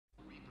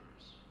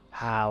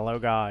Hello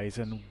guys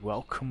and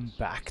welcome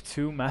back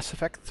to Mass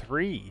Effect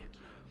 3,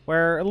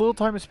 where a little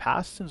time has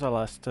passed since I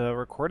last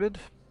recorded.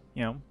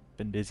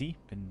 Been busy,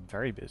 been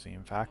very busy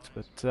in fact,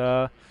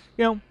 but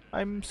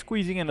I'm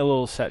squeezing in a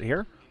little set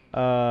here.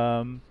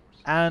 And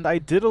I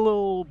did a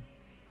little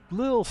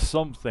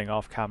something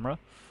off camera.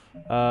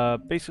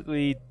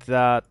 Basically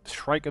that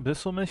Strike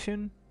Abyssal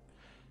mission.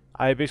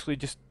 I basically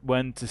just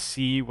went to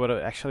see what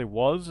it actually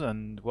was,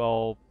 and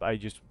well, I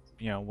just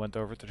went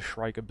over to the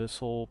Shrike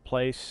Abyssal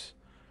place.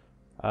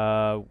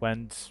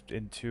 Went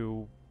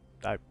into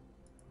uh,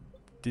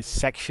 this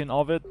section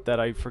of it that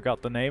I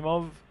forgot the name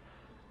of,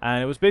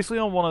 and it was basically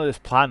on one of these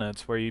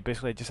planets where you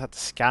basically just had to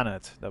scan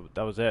it.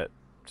 That was it.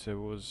 So it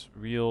was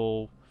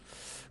real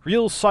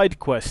side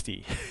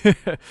questy.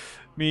 I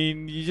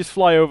mean, you just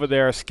fly over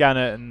there, scan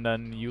it, and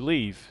then you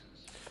leave.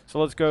 So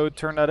let's go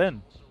turn that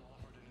in.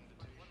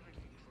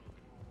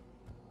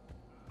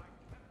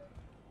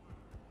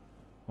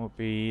 Would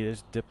be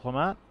this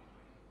diplomat.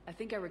 I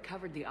think I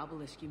recovered the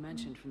obelisk you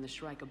mentioned from the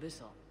Shrike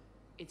Abyssal.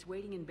 It's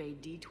waiting in Bay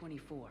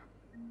D-24.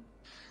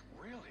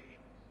 Really?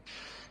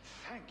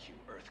 Thank you,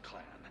 Earth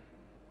Clan.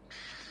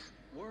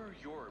 Were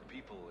your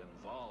people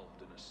involved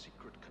in a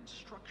secret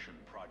construction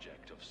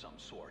project of some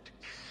sort,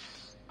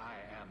 I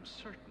am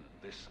certain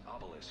this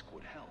obelisk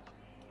would help.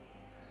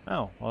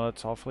 Oh, well,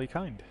 that's awfully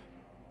kind.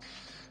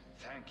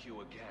 Thank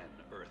you again,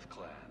 Earth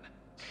Clan.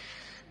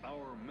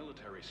 Our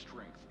military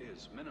strength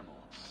is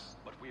minimal,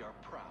 but we are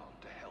proud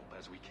to help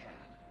as we can.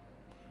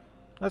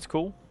 That's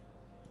cool.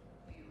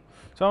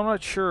 So I'm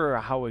not sure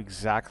how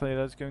exactly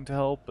that's going to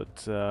help,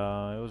 but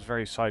it was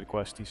very side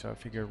questy, so I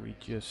figured we'd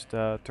just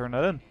turn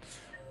that in.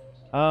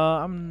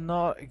 I'm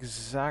not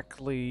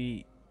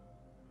exactly...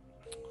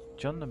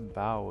 Jundam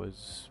Bao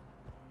is,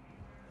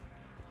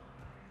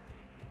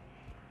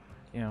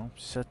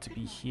 set to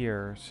be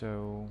here,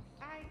 so...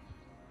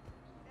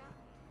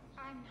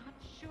 I'm not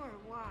sure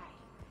why.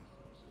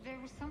 There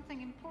was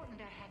something important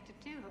I had to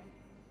do.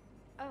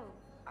 Oh,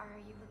 are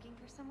you looking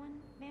for someone,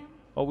 ma'am?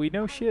 Well, we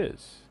know she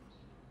is.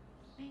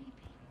 Maybe.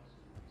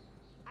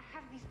 I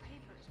have these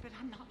papers, but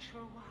I'm not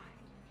sure why.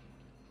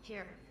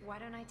 Here, why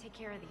don't I take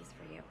care of these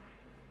for you?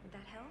 Would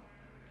that help?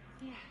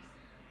 Yes.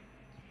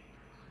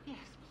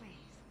 Yes,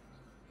 please.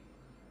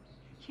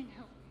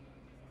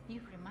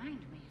 You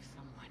remind me of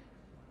someone.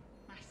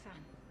 My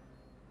son.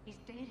 He's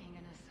dating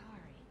an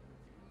Asari.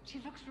 She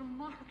looks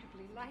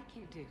remarkably like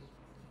you do.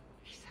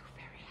 He's so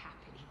very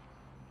happy.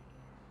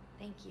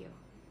 Thank you.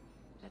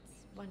 That's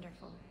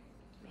wonderful,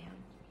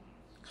 ma'am.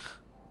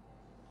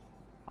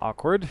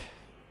 Awkward.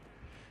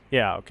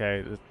 Yeah,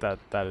 okay,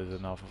 that is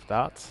enough of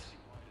that.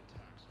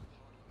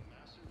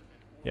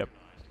 Yep.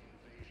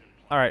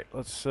 Alright,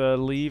 let's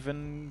leave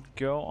and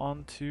go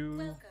on to...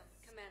 Welcome,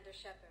 Commander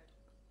Shepard.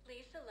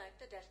 Please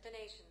select a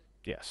destination.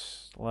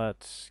 Yes,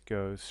 let's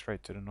go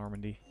straight to the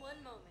Normandy.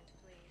 One moment,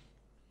 please.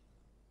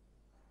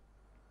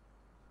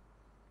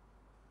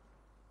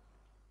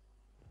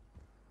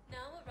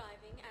 Now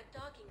arriving at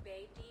Docking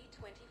Bay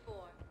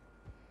D-24.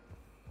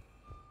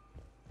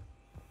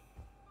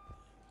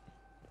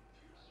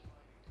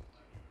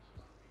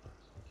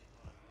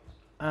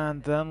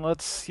 And then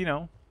let's,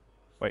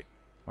 wait,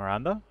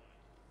 Miranda?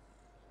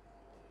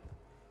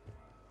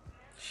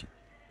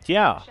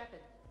 Yeah, Shepard,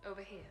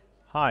 over here.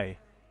 hi.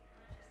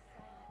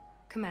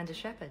 Commander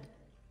Shepard.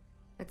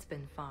 It's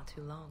been far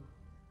too long.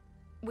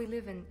 We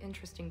live in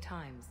interesting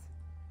times.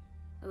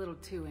 A little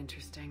too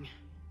interesting.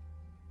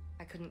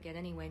 I couldn't get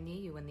anywhere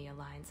near you when the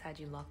Alliance had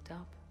you locked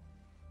up.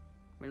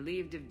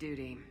 Relieved of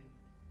duty.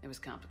 It was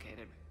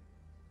complicated.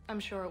 I'm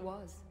sure it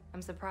was.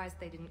 I'm surprised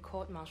they didn't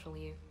court-martial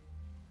you.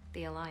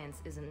 The Alliance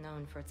isn't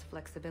known for its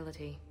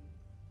flexibility.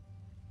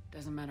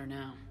 Doesn't matter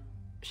now.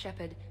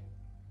 Shepard,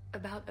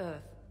 about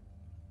Earth.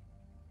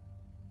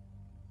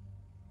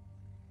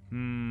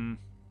 I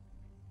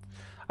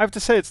have to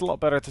say it's a lot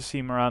better to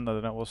see Miranda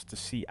than it was to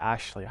see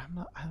Ashley. I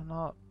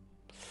know,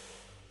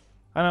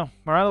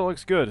 Miranda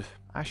looks good.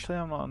 Ashley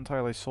I'm not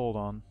entirely sold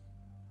on.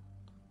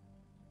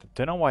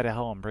 Don't know why the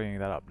hell I'm bringing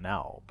that up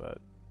now, but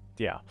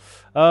yeah.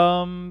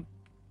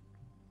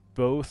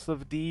 Both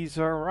of these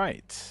are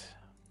right.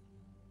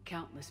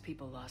 Countless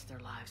people lost their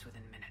lives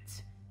within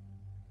minutes.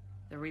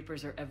 The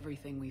Reapers are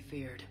everything we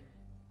feared.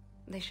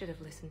 They should have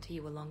listened to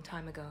you a long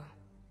time ago.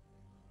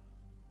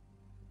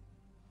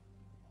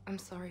 I'm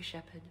sorry,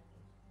 Shepard.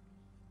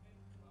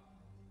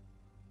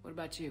 What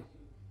about you?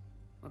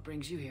 What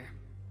brings you here?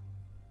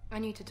 I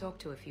need to talk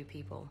to a few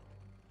people.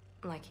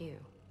 Like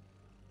you.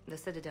 The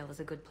Citadel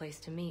is a good place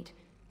to meet.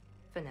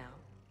 For now.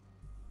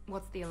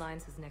 What's the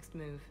Alliance's next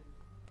move?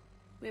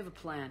 We have a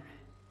plan.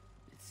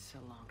 It's a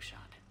long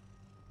shot.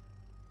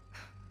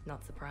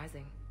 Not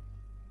surprising.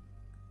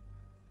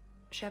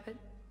 Shepard?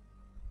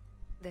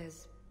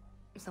 There's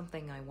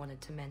something I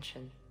wanted to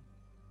mention.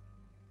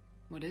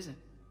 What is it?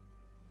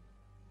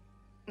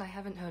 I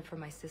haven't heard from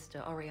my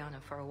sister, Oriana,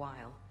 for a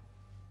while.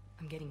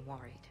 I'm getting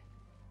worried.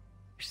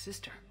 Your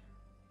sister?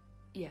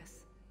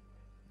 Yes.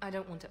 I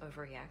don't want to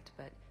overreact,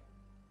 but...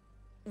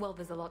 Well,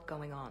 there's a lot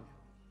going on.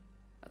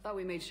 I thought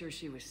we made sure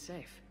she was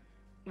safe.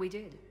 We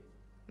did.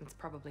 It's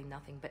probably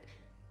nothing, but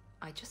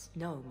I just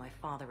know my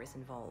father is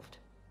involved.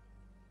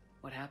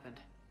 What happened?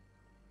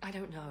 I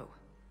don't know.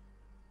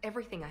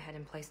 Everything I had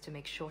in place to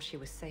make sure she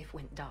was safe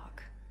went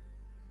dark.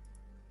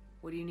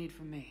 What do you need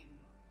from me?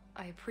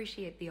 I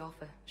appreciate the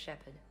offer,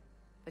 Shepard,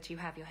 but you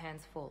have your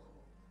hands full.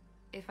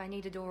 If I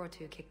need a door or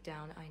two kicked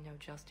down, I know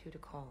just who to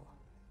call.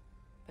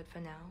 But for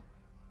now,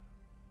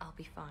 I'll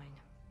be fine.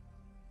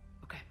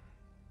 Okay,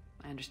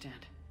 I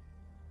understand.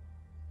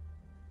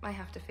 I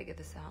have to figure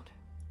this out.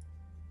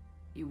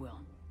 You will.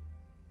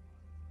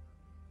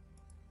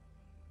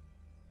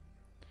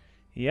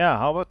 Yeah,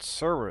 how about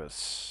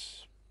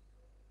Cerberus?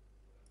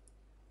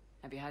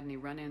 Have you had any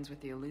run-ins with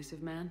the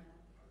elusive man?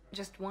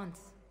 Just once.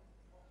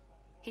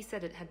 He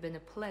said it had been a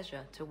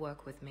pleasure to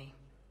work with me,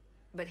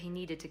 but he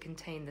needed to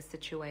contain the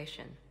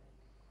situation.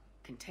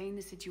 Contain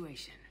the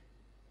situation.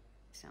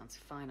 Sounds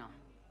final.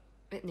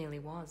 It nearly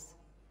was.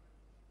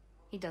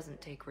 He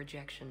doesn't take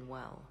rejection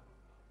well.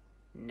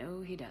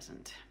 No, he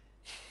doesn't.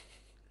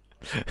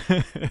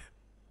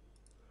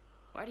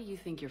 Why do you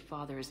think your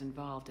father is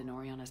involved in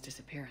Oriana's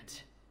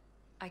disappearance?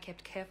 I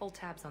kept careful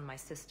tabs on my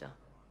sister.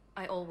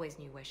 I always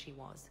knew where she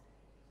was.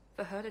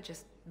 For her to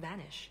just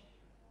vanish,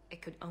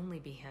 it could only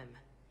be him.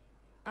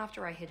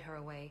 After I hid her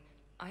away,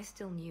 I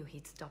still knew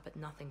he'd stop at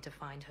nothing to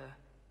find her.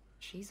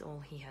 She's all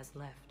he has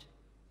left.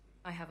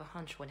 I have a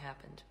hunch what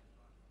happened,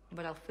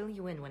 but I'll fill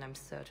you in when I'm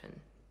certain.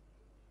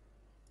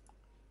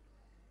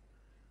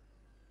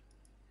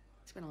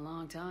 It's been a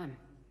long time.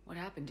 What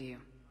happened to you?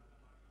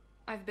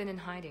 I've been in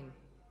hiding.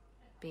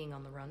 Being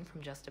on the run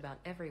from just about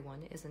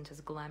everyone isn't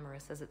as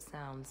glamorous as it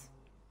sounds.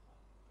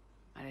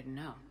 I didn't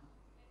know.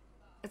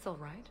 It's all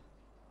right.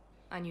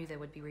 I knew there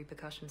would be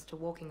repercussions to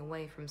walking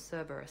away from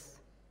Cerberus.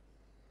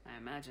 I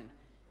imagine.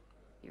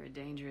 You're a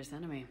dangerous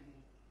enemy.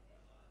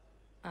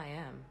 I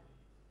am.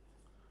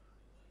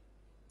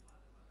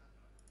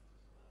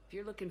 If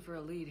you're looking for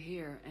a lead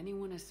here,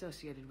 anyone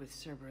associated with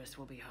Cerberus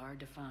will be hard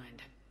to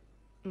find.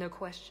 No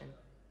question.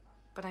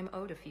 But I'm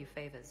owed a few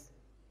favors.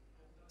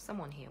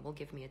 Someone here will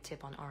give me a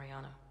tip on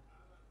Oriana.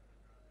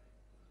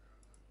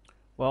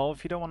 Well,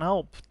 if you don't want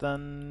help,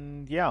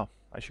 then yeah,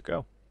 I should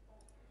go.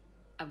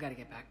 I've got to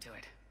get back to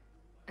it.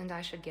 And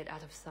I should get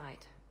out of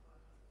sight.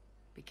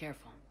 Be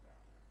careful.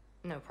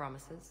 No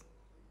promises.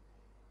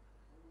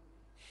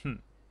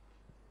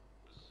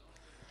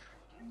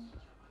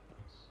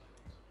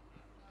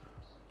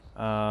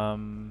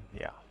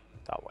 Yeah,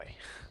 that way.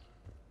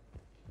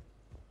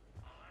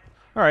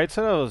 Alright,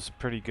 so that was a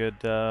pretty good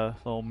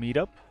little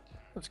meetup.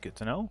 That's good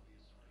to know.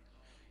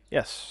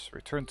 Yes,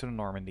 return to the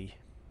Normandy.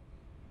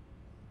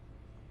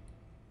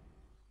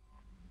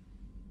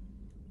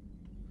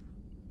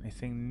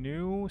 Anything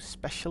new?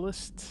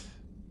 Specialist?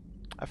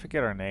 I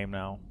forget her name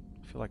now.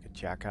 I feel like a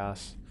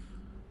jackass.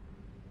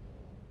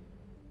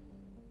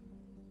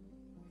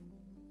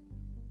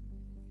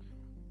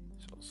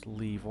 So let's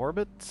leave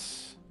orbit.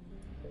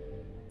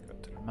 Go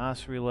to the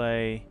mass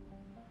relay.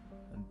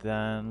 And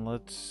then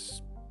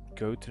let's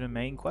go to the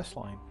main quest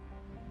line.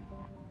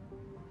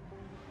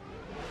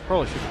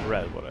 Probably should have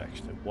read what it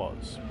actually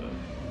was, but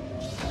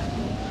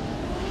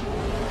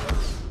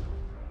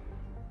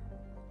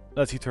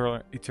that's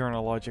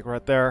eternal logic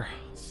right there.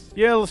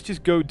 Yeah, let's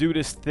just go do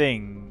this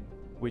thing,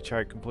 which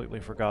I completely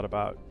forgot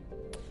about.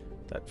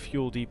 That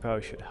fuel depot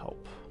should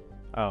help.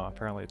 Oh,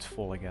 apparently it's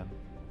full again.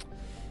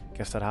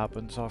 Guess that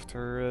happens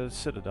after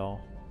Citadel.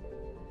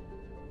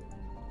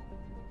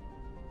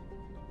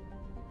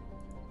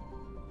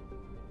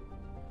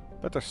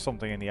 But there's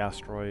something in the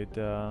asteroid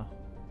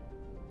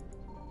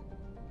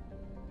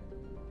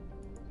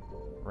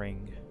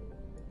ring.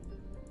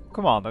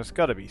 Come on, there's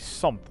gotta be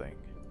something.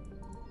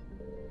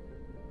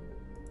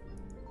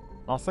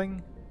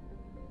 Nothing?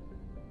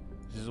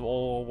 This is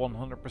all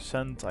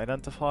 100%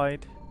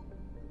 identified?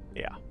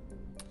 Yeah.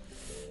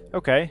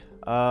 Okay.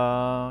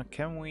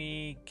 Can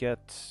we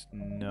get...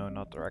 No,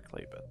 not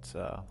directly, but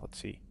let's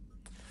see.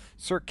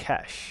 Sir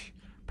Cash.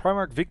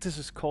 Primarch Victus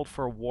is called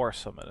for a war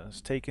summit and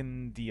has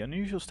taken the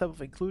unusual step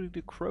of including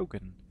the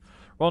Krogan.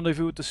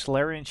 Rendezvous with the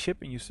Solarian ship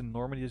and use the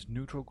Normandy as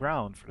neutral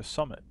ground for the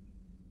summit.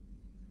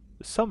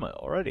 The summit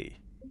already?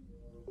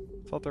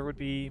 Thought there would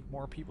be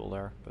more people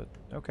there, but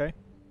okay.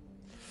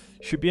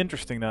 Should be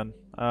interesting then.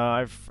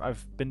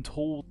 I've been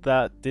told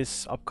that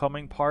this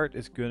upcoming part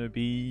is going to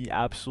be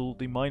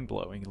absolutely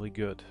mind-blowingly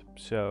good.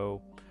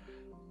 So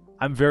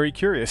I'm very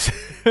curious.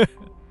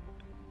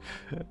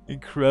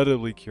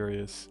 Incredibly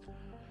curious.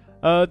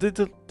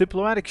 The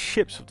diplomatic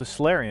ships of the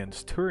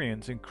Solarians,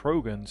 Turians, and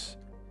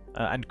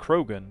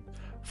Krogan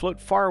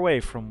float far away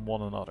from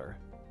one another,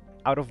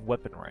 out of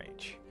weapon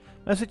range.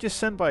 Messages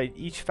sent by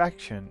each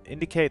faction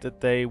indicate that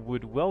they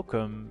would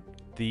welcome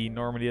the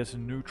Normandy as a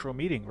neutral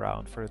meeting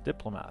ground for the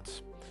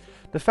diplomats.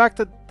 The fact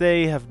that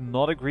they have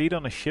not agreed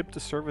on a ship to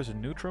serve as a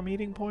neutral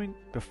meeting point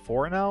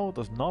before now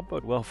does not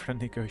bode well for the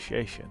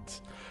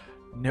negotiations.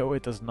 No,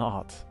 it does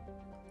not.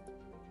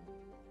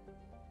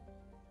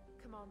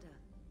 Commander,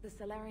 the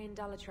Solarian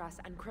Dalatras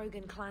and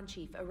Krogan clan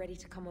chief are ready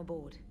to come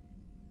aboard.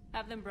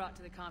 Have them brought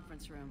to the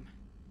conference room.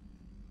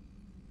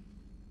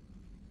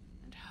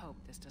 And hope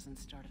this doesn't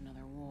start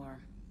another war.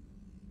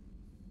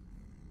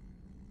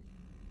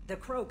 The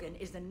Krogan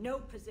is in no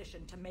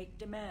position to make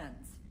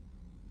demands.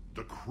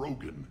 The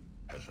Krogan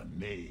has a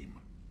name.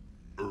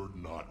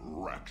 Erdnot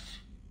Rex.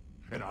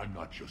 And I'm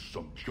not just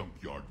some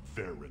junkyard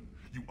Varen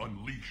you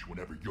unleash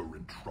whenever you're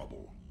in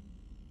trouble.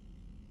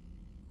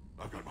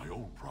 I've got my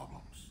own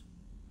problems.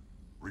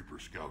 Reaper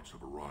scouts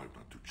have arrived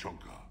on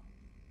Tuchanka.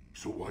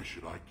 So why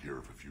should I care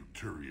if a few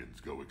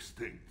Turians go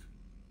extinct?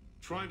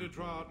 Trying to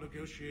draw out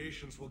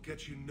negotiations will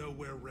get you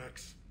nowhere,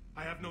 Rex.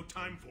 I have no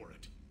time for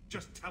it.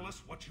 Just tell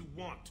us what you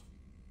want.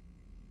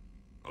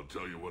 I'll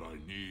tell you what I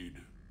need.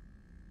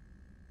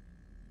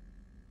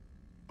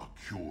 A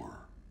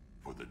cure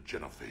for the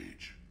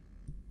genophage.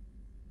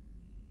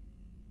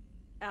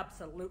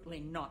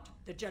 Absolutely not.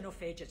 The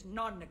genophage is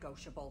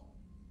non-negotiable.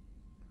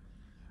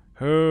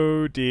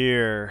 Oh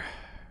dear.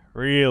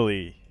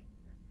 Really?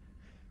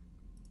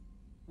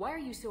 Why are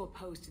you so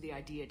opposed to the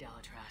idea,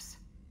 Dalatras?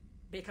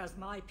 Because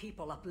my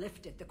people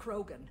uplifted the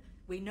Krogan.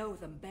 We know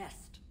them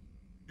best.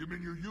 You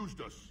mean you used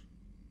us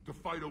to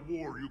fight a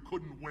war you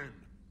couldn't win?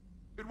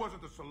 It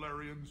wasn't the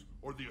Salarians,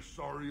 or the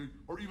Asari,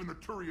 or even the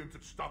Turians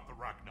that stopped the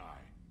Rachni.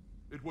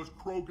 It was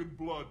Krogan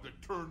blood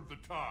that turned the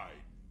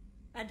tide.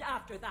 And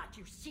after that,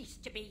 you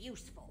ceased to be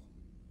useful.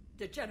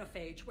 The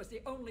genophage was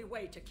the only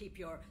way to keep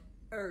your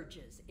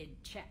urges in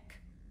check.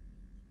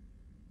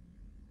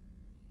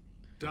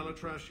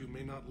 Dalatras, you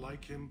may not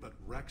like him, but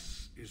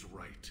Rex is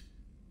right.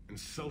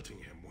 Insulting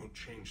him won't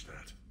change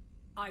that.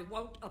 I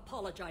won't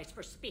apologize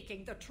for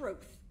speaking the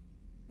truth.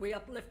 We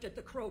uplifted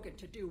the Krogan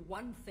to do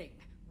one thing: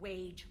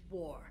 wage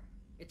war.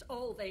 It's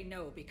all they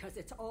know because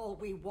it's all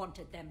we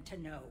wanted them to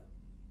know.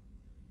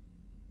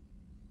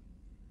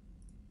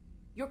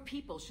 Your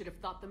people should have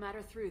thought the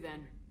matter through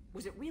then.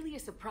 Was it really a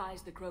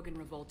surprise the Krogan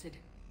revolted?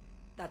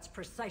 That's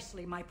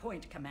precisely my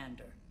point,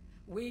 Commander.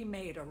 We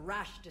made a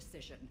rash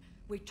decision.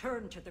 We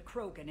turned to the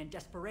Krogan in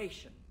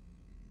desperation.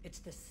 It's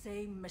the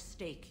same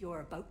mistake you're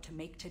about to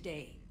make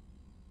today.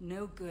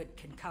 No good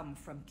can come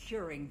from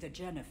curing the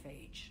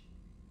genophage.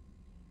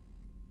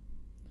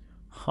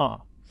 Huh.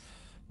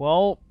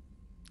 Well,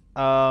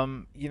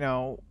 you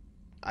know,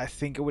 I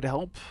think it would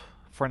help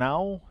for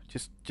now.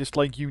 Just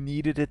like you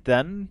needed it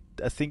then.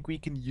 I think we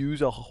can use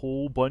a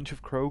whole bunch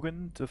of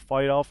Krogan to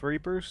fight off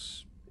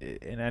Reapers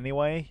in any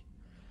way.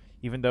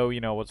 Even though, you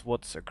know,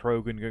 what's a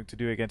Krogan going to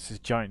do against this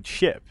giant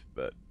ship?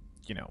 But,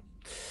 you know.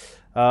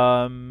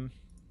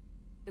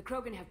 The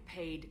Krogan have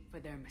paid for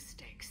their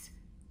mistakes.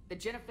 The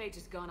genophage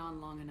has gone on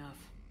long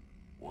enough.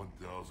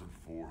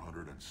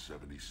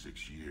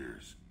 1,476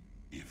 years,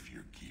 if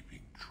you're keeping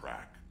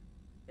track.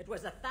 It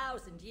was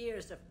 1,000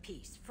 years of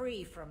peace,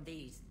 free from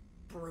these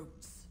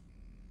brutes.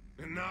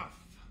 Enough!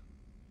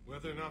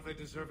 Whether or not they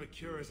deserve a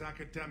cure is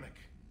academic.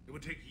 It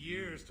would take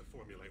years to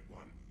formulate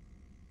one.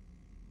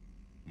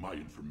 My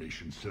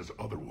information says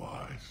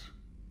otherwise.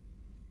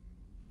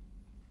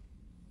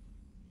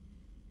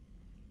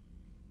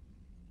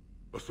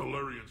 A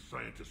Solarian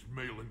scientist,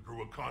 Malin,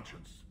 grew a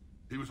conscience.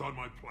 He was on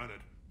my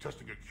planet,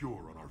 testing a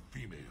cure on our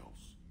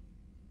females.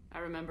 I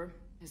remember.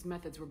 His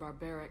methods were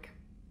barbaric.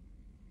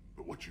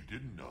 But what you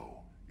didn't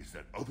know is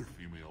that other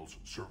females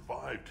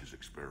survived his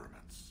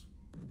experiments.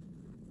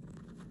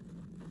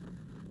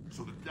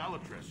 So the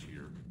Dalatras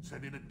here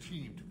sent in a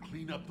team to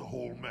clean up the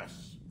whole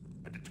mess,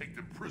 and to take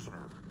them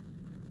prisoner.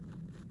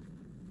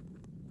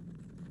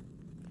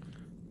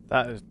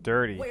 That is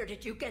dirty. Where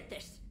did you get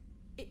this?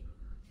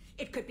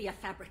 It could be a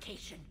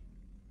fabrication.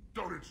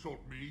 Don't insult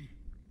me.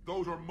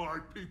 Those are my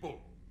people.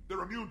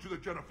 They're immune to the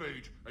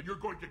genophage, and you're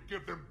going to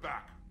give them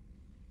back.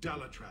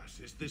 Dalatras,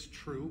 is this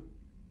true?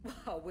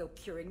 How will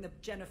curing the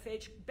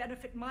genophage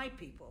benefit my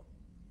people?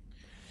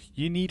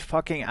 You need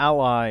fucking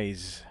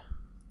allies.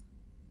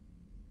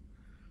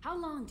 How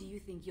long do you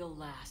think you'll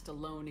last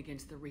alone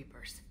against the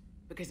Reapers?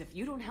 Because if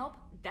you don't help,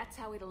 that's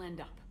how it'll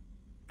end up.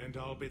 And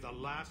I'll be the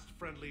last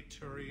friendly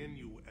Turian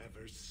you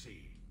ever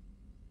see.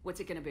 What's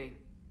it gonna be?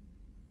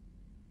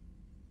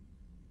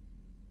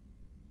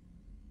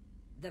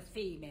 The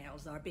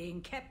females are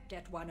being kept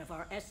at one of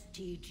our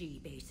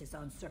STG bases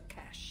on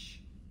Surkash.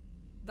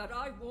 But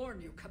I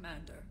warn you,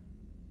 Commander,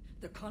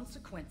 the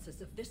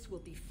consequences of this will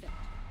be felt.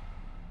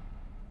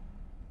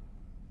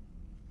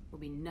 Will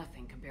be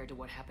nothing compared to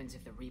what happens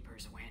if the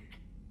Reapers win.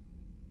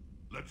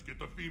 Let's get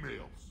the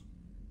females.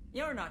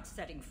 You're not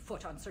setting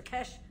foot on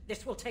Surkash.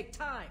 This will take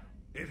time.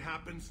 It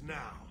happens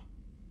now.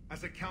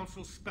 As a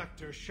Council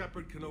Spectre,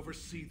 Shepard can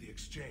oversee the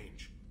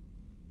exchange.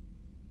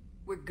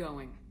 We're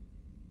going.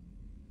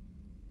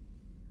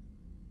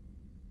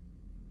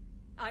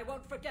 I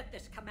won't forget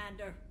this,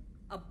 Commander.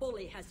 A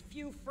bully has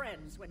few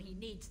friends when he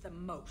needs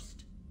them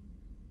most.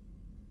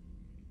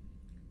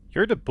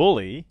 You're the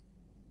bully?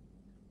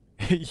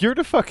 You're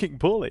the fucking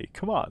bully.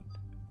 Come on.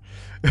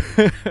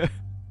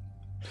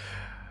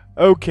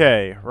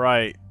 Okay,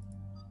 right.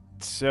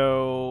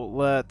 So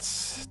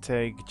let's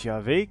take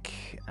Javik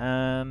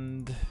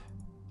and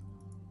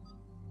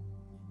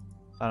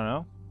I don't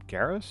know,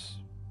 Garrus?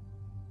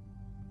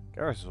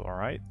 Garrus is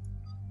alright.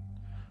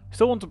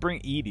 Still want to bring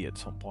Edie at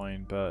some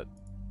point, but